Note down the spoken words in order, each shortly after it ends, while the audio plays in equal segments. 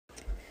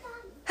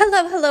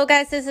Hello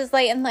guys, this is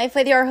Light in Life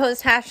with your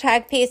host,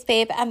 #Peace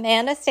Babe,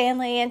 Amanda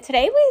Stanley, and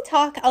today we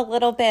talk a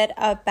little bit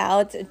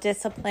about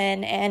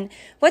discipline and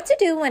what to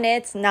do when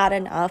it's not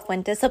enough,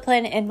 when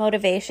discipline and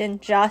motivation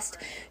just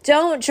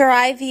don't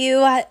drive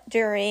you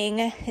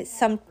during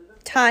some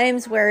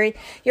times where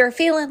you're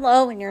feeling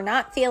low and you're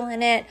not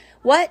feeling it.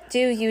 What do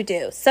you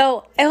do?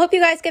 So I hope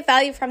you guys get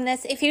value from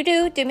this. If you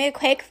do me a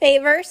quick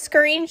favor,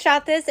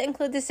 screenshot this,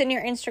 include this in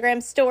your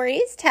Instagram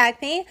stories,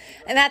 tag me.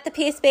 I'm at the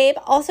Peace Babe.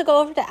 Also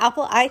go over to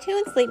Apple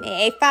iTunes, leave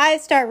me a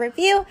 5-star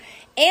review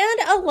and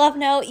a love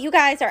note. You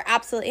guys are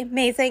absolutely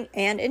amazing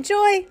and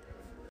enjoy.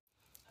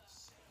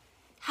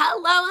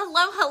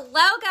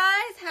 Hello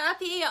guys.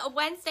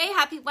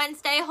 Happy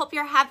Wednesday. Hope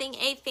you're having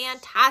a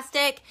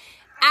fantastic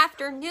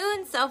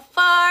afternoon so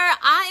far.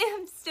 I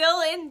am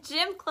still in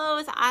gym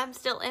clothes. I'm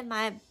still in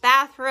my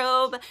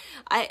bathrobe.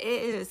 It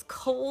is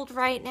cold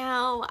right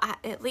now.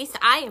 At least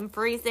I am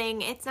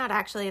freezing. It's not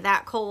actually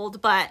that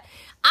cold, but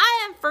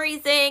I am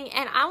freezing,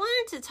 and I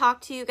wanted to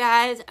talk to you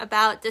guys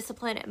about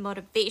discipline and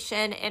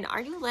motivation, and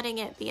are you letting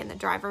it be in the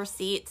driver's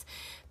seat?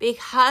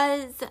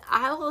 Because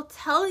I will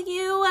tell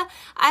you,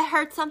 I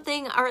heard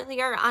something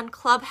earlier on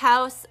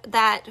Clubhouse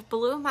that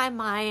blew my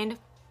mind.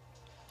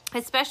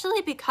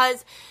 Especially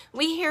because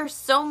we hear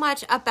so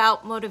much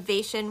about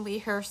motivation. We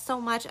hear so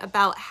much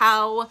about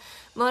how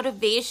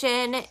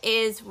motivation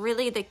is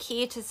really the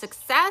key to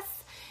success.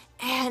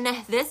 And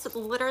this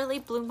literally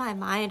blew my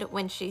mind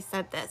when she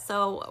said this.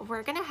 So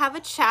we're going to have a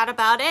chat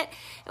about it.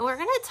 And we're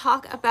going to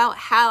talk about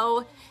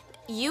how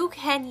you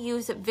can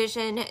use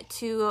vision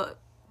to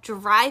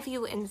drive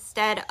you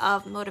instead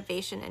of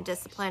motivation and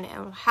discipline,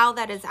 and how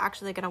that is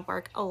actually going to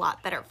work a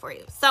lot better for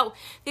you. So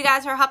if you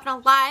guys are hopping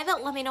on live,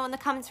 let me know in the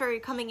comments where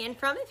you're coming in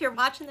from. If you're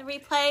watching the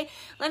replay,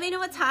 let me know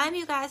what time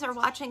you guys are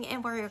watching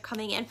and where you're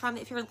coming in from.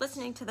 If you're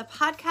listening to the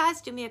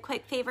podcast, do me a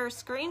quick favor,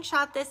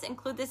 screenshot this,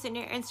 include this in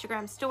your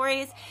Instagram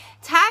stories,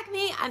 tag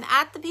me. I'm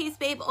at the Peace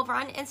Babe over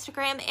on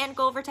Instagram, and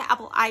go over to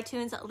Apple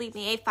iTunes, leave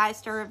me a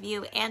 5-star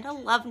review and a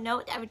love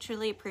note. I would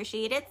truly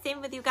appreciate it.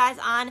 Same with you guys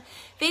on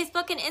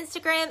Facebook and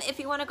Instagram. If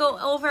you want to go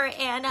over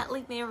and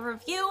leave me a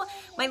review,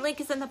 my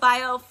link is in the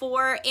bio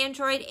for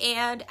Android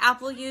and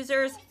Apple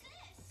users.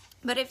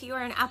 But if you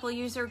are an Apple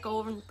user, go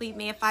over and leave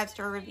me a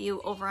 5-star review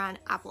over on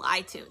Apple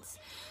iTunes.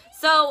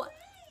 So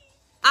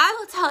I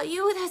will tell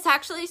you, this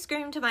actually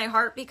screamed to my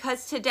heart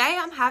because today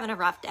I'm having a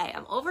rough day.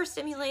 I'm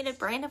overstimulated.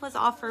 Brandon was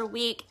off for a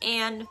week,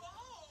 and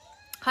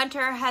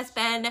Hunter has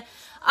been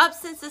up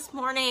since this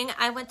morning.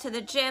 I went to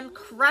the gym,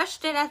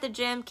 crushed it at the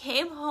gym,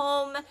 came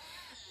home,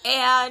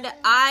 and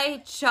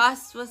I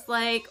just was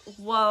like,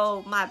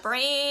 whoa, my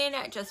brain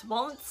just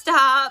won't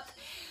stop.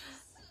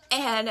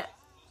 And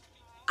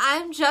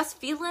I'm just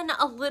feeling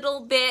a little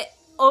bit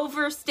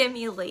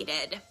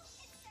overstimulated.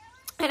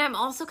 And I'm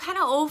also kind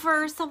of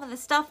over some of the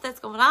stuff that's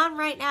going on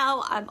right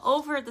now. I'm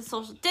over the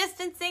social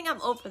distancing.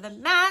 I'm over the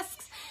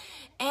masks.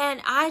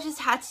 And I just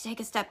had to take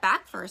a step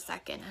back for a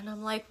second. And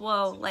I'm like,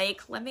 whoa,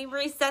 like, let me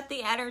reset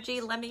the energy.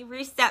 Let me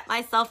reset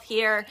myself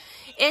here.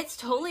 It's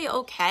totally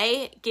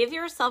okay. Give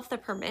yourself the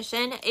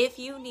permission. If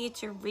you need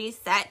to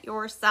reset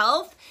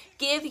yourself,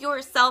 give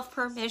yourself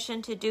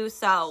permission to do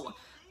so.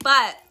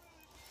 But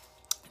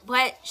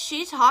what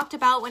she talked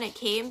about when it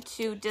came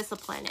to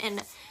discipline,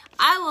 and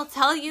I will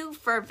tell you,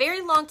 for a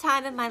very long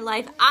time in my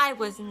life, I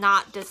was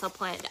not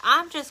disciplined.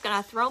 I'm just going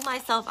to throw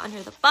myself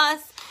under the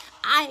bus.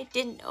 I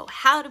didn't know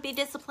how to be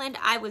disciplined.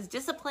 I was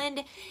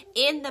disciplined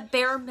in the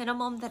bare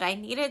minimum that I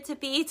needed to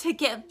be to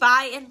get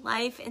by in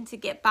life and to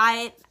get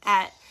by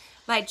at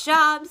my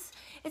jobs.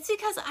 It's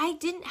because I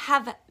didn't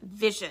have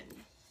vision.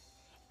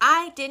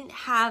 I didn't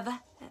have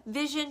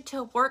vision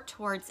to work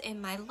towards in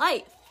my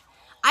life.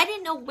 I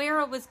didn't know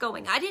where I was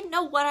going. I didn't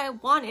know what I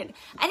wanted.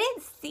 I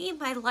didn't see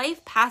my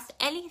life past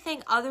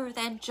anything other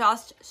than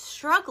just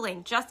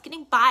struggling, just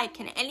getting by.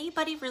 Can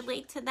anybody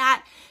relate to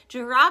that?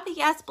 Drop a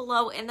yes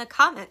below in the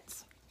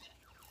comments.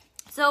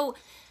 So,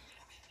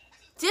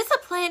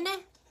 discipline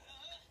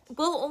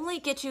will only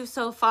get you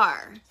so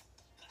far.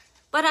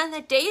 But on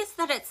the days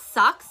that it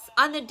sucks,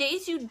 on the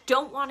days you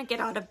don't want to get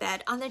out of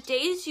bed, on the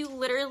days you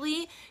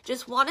literally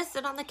just want to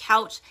sit on the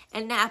couch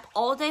and nap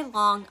all day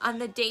long, on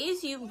the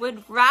days you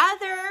would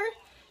rather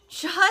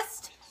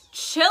just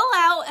chill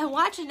out and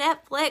watch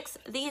Netflix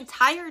the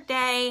entire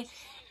day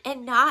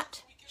and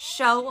not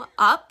show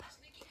up,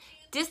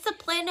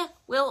 discipline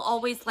will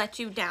always let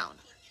you down.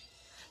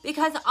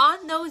 Because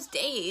on those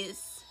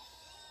days,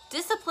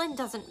 discipline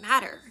doesn't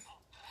matter.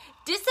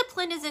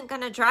 Discipline isn't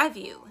going to drive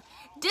you.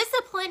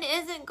 Discipline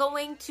isn't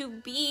going to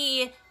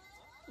be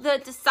the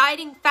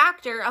deciding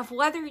factor of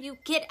whether you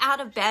get out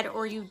of bed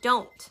or you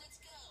don't.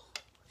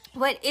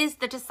 What is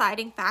the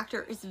deciding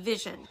factor is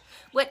vision.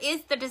 What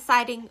is the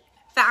deciding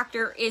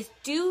factor is,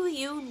 do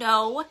you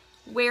know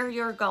where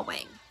you're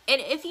going?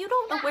 And if you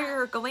don't know where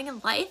you're going in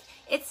life,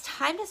 it's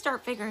time to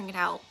start figuring it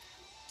out.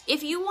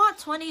 If you want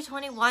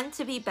 2021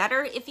 to be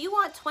better, if you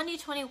want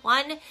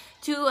 2021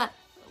 to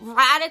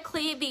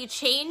radically be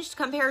changed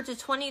compared to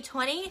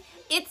 2020,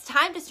 it's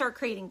time to start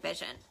creating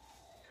vision.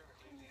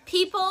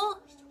 People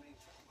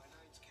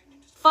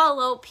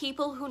follow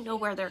people who know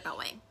where they're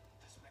going.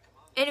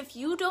 And if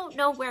you don't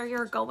know where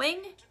you're going,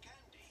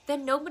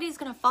 then nobody's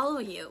going to follow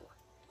you.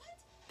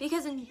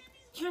 Because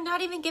you're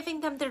not even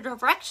giving them the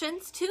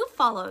directions to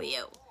follow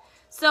you.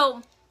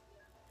 So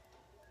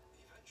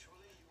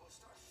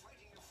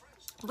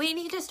we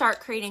need to start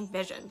creating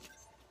vision.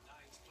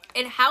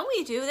 And how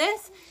we do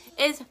this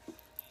is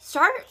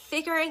start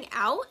figuring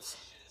out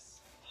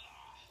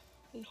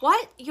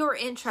what your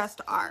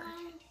interests are.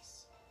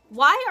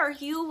 Why are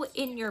you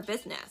in your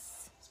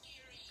business?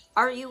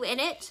 Are you in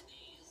it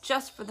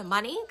just for the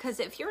money? Because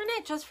if you're in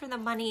it just for the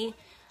money,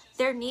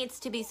 there needs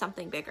to be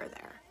something bigger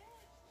there.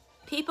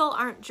 People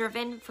aren't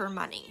driven for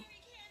money.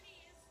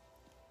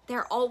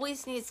 There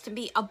always needs to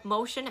be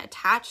emotion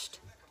attached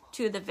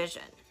to the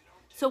vision.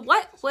 So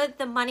what would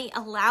the money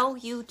allow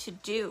you to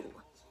do?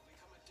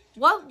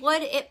 What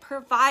would it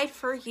provide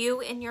for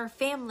you and your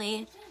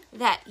family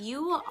that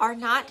you are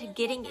not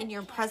getting in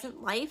your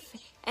present life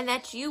and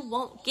that you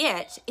won't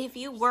get if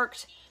you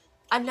worked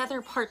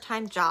another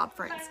part-time job,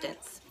 for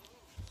instance?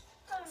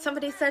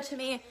 Somebody said to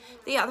me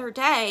the other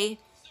day,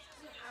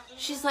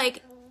 she's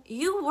like,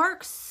 you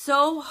work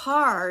so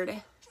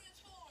hard.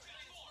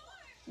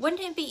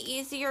 Wouldn't it be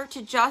easier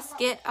to just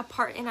get a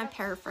part, and I'm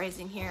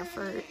paraphrasing here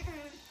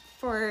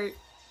for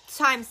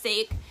time's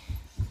sake,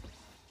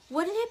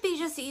 wouldn't it be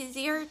just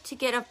easier to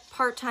get a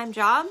part-time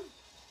job?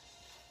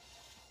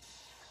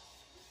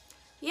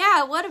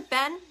 Yeah, it would have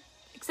been.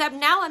 Except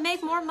now I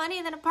make more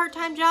money than a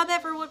part-time job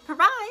ever would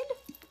provide.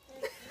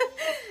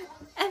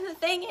 And the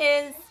thing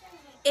is,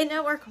 in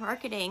network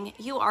marketing,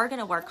 you are going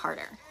to work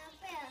harder.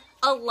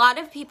 A lot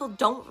of people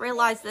don't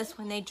realize this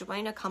when they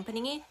join a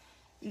company,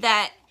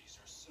 that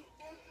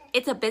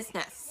it's a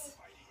business.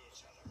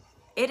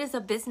 It is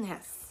a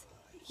business.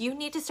 You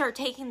need to start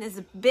taking this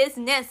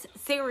business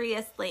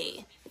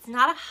seriously. It's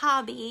not a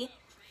hobby.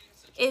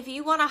 If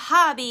you want a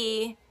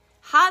hobby,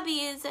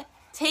 hobbies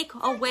take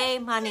away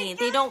money.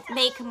 They don't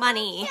make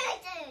money.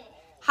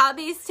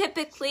 Hobbies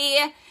typically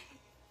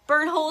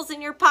burn holes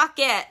in your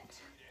pocket.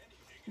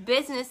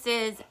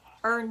 Businesses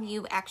earn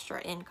you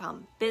extra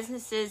income.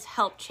 Businesses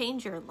help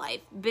change your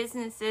life.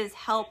 Businesses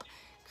help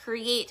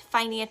create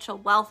financial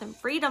wealth and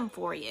freedom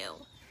for you.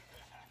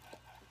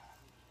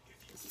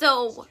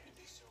 So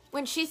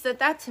when she said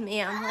that to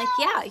me, I'm like,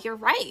 yeah, you're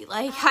right.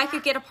 Like, I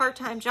could get a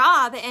part-time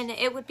job and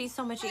it would be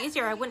so much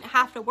easier. I wouldn't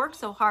have to work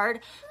so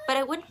hard, but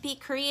I wouldn't be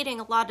creating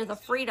a lot of the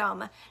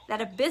freedom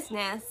that a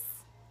business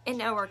in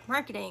network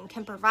marketing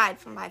can provide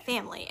for my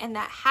family, and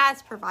that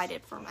has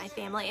provided for my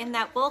family, and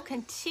that will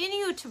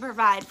continue to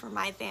provide for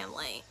my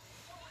family.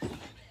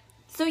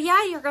 So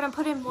yeah, you're going to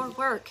put in more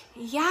work.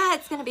 Yeah,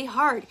 it's going to be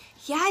hard.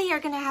 Yeah,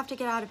 you're going to have to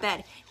get out of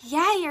bed.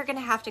 Yeah, you're going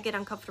to have to get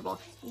uncomfortable.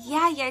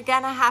 Yeah, you're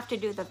going to have to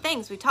do the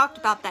things. We talked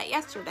about that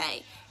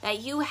yesterday, that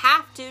you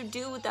have to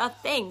do the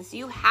things.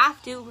 You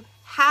have to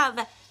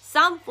have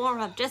some form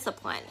of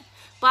discipline.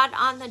 But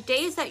on the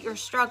days that you're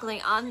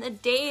struggling, on the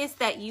days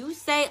that you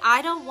say,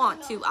 I don't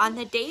want to, on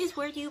the days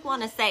where you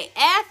want to say,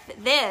 F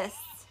this,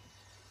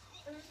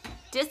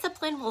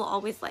 discipline will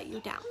always let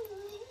you down.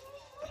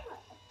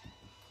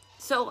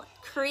 So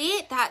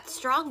create that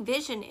strong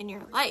vision in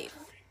your life,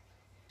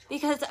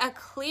 because a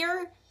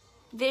clear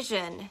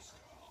vision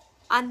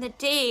on the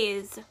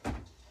days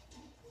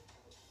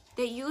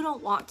that you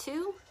don't want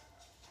to,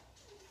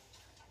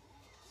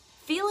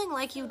 feeling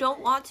like you don't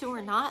want to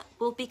or not,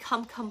 will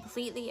become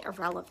completely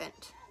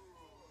irrelevant.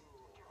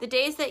 The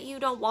days that you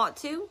don't want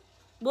to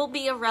will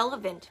be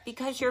irrelevant,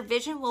 because your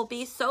vision will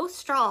be so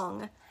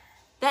strong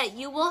that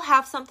you will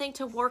have something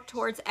to work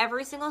towards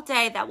every single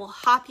day that will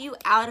hop you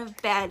out of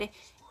bed,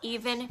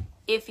 even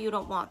if you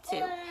don't want to.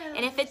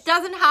 And if it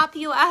doesn't hop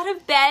you out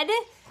of bed,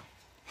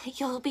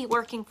 you'll be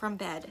working from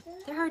bed.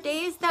 There are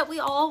days that we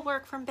all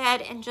work from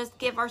bed and just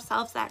give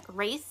ourselves that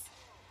grace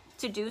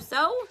to do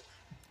so.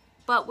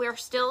 But we're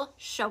still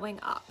showing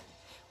up.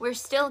 We're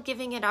still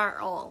giving it our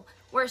all.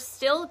 We're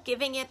still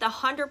giving it the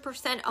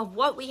 100% of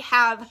what we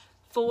have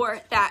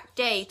for that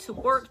day to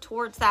work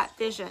towards that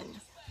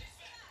vision.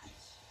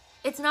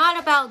 It's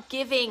not about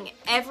giving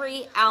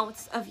every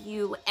ounce of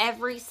you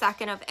every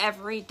second of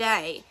every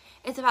day.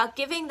 It's about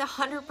giving the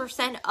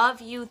 100%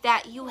 of you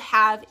that you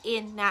have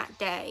in that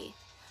day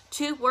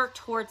to work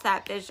towards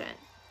that vision.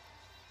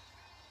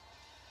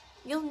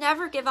 You'll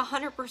never give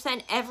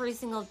 100% every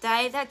single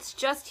day. That's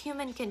just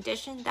human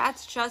condition.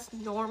 That's just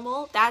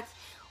normal.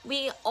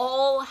 We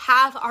all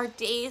have our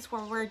days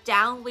where we're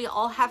down. We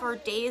all have our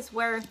days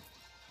where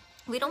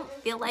we don't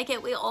feel like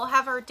it. We all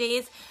have our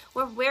days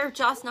where we're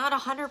just not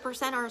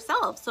 100%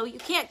 ourselves. So you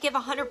can't give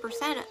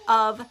 100%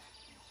 of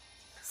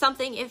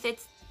something if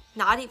it's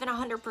not even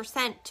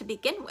 100% to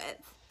begin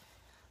with.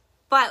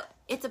 But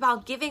it's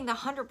about giving the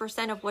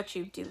 100% of what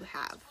you do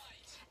have.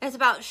 It's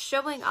about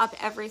showing up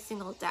every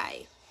single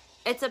day.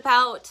 It's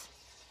about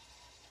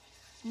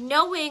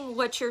knowing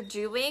what you're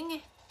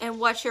doing and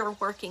what you're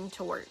working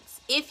towards.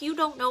 If you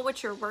don't know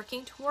what you're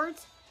working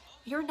towards,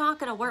 you're not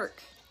going to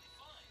work.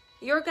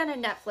 You're going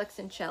to Netflix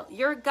and chill.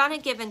 You're going to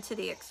give in to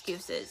the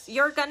excuses.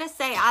 You're going to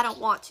say, I don't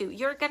want to.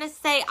 You're going to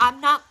say, I'm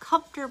not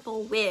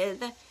comfortable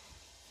with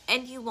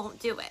and you won't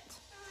do it.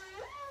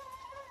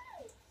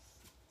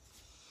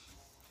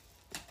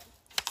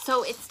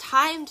 So it's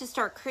time to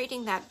start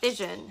creating that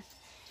vision.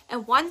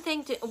 And one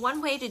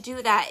way to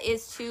do that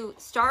is to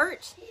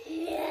start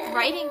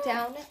writing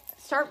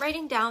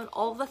down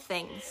all the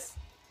things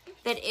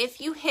that if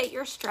you hit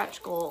your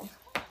stretch goal,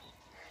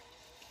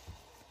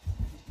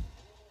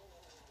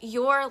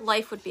 your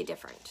life would be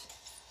different.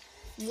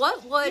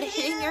 What would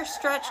hitting your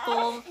stretch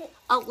goal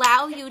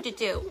allow you to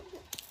do?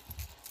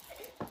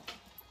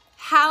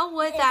 How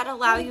would that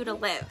allow you to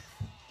live?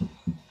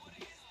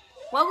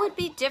 What would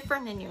be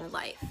different in your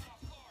life?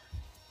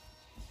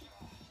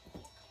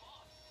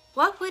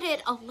 What would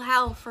it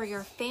allow for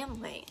your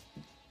family?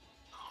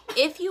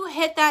 If you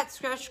hit that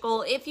stretch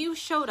goal, if you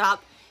showed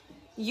up,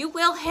 you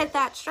will hit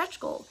that stretch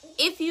goal.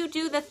 If you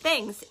do the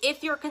things,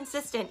 if you're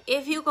consistent,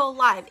 if you go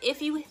live,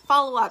 if you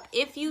follow up,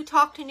 if you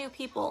talk to new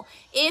people,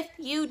 if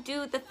you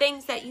do the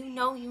things that you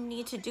know you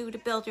need to do to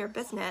build your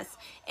business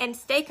and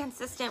stay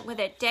consistent with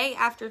it day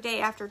after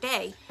day after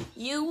day,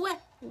 you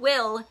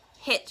will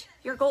hit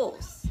your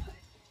goals.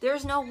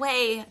 There's no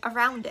way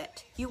around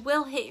it. You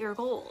will hit your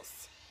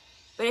goals.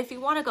 But if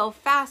you want to go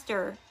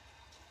faster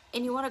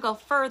and you want to go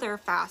further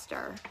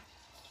faster,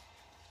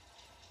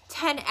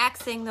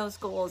 10xing those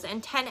goals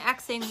and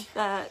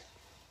 10xing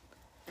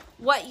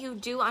what you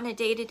do on a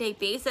day-to-day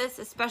basis,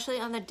 especially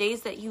on the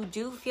days that you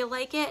do feel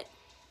like it,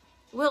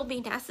 will be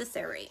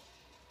necessary.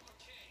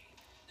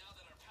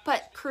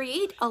 But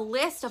create a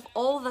list of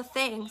all the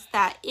things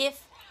that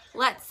if,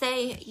 let's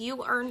say,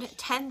 you earned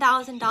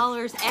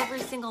 $10,000 every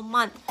single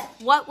month,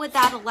 what would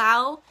that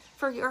allow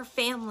for your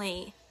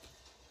family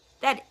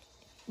that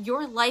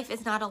your life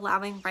is not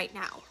allowing right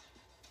now?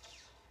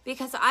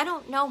 Because I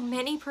don't know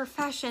many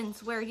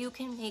professions where you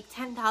can make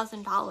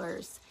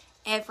 $10,000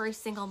 every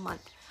single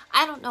month.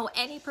 I don't know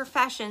any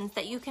professions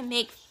that you can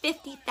make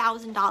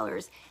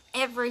 $50,000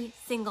 every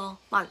single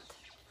month.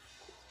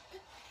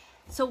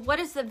 So what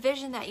is the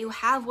vision that you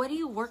have? What are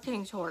you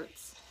working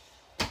towards?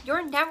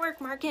 Your network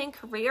marketing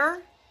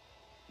career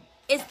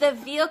is the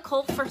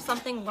vehicle for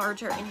something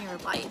larger in your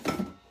life.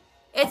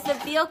 It's the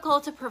vehicle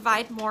to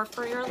provide more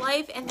for your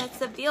life, and it's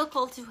the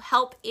vehicle to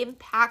help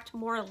impact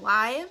more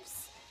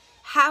lives.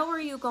 How are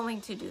you going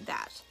to do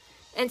that?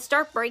 And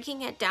start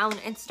breaking it down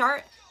and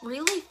start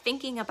really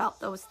thinking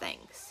about those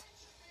things.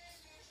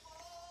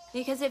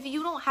 Because if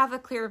you don't have a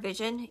clear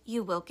vision,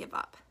 you will give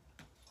up.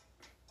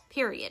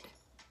 Period.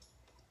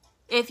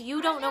 If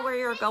you don't know where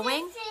you're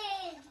going,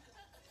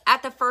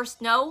 at the first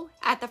no,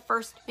 at the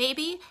first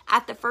maybe,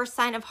 at the first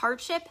sign of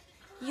hardship,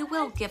 you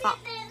will give up.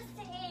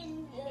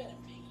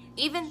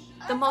 Even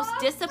the most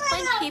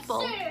disciplined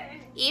people,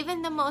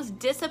 even the most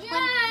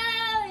disciplined,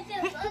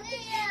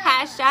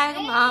 hashtag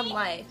mom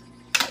life,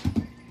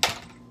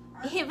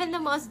 even the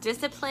most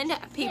disciplined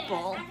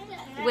people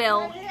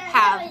will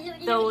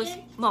have those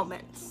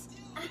moments.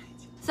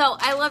 So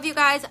I love you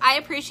guys. I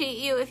appreciate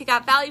you. If you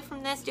got value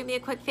from this, do me a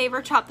quick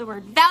favor. Drop the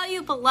word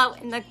value below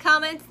in the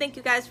comments. Thank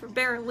you guys for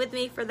bearing with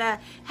me for the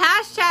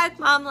hashtag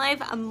mom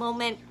life a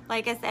moment.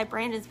 Like I said,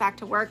 Brandon's back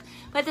to work,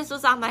 but this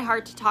was on my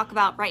heart to talk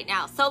about right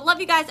now. So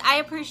love you guys. I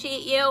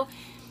appreciate you.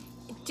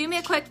 Do me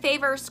a quick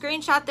favor,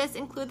 screenshot this,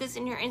 include this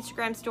in your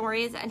Instagram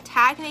stories, and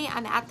tag me.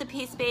 I'm at The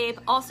Peace Babe.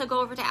 Also go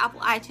over to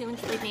Apple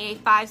iTunes, leave me a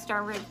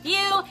 5-star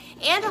review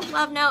and a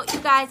love note. You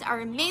guys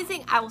are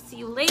amazing. I will see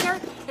you later.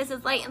 This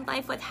is Light in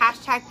Life with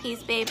hashtag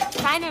Peace Babe,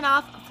 signing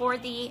off for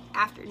the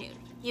afternoon.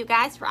 You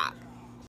guys rock.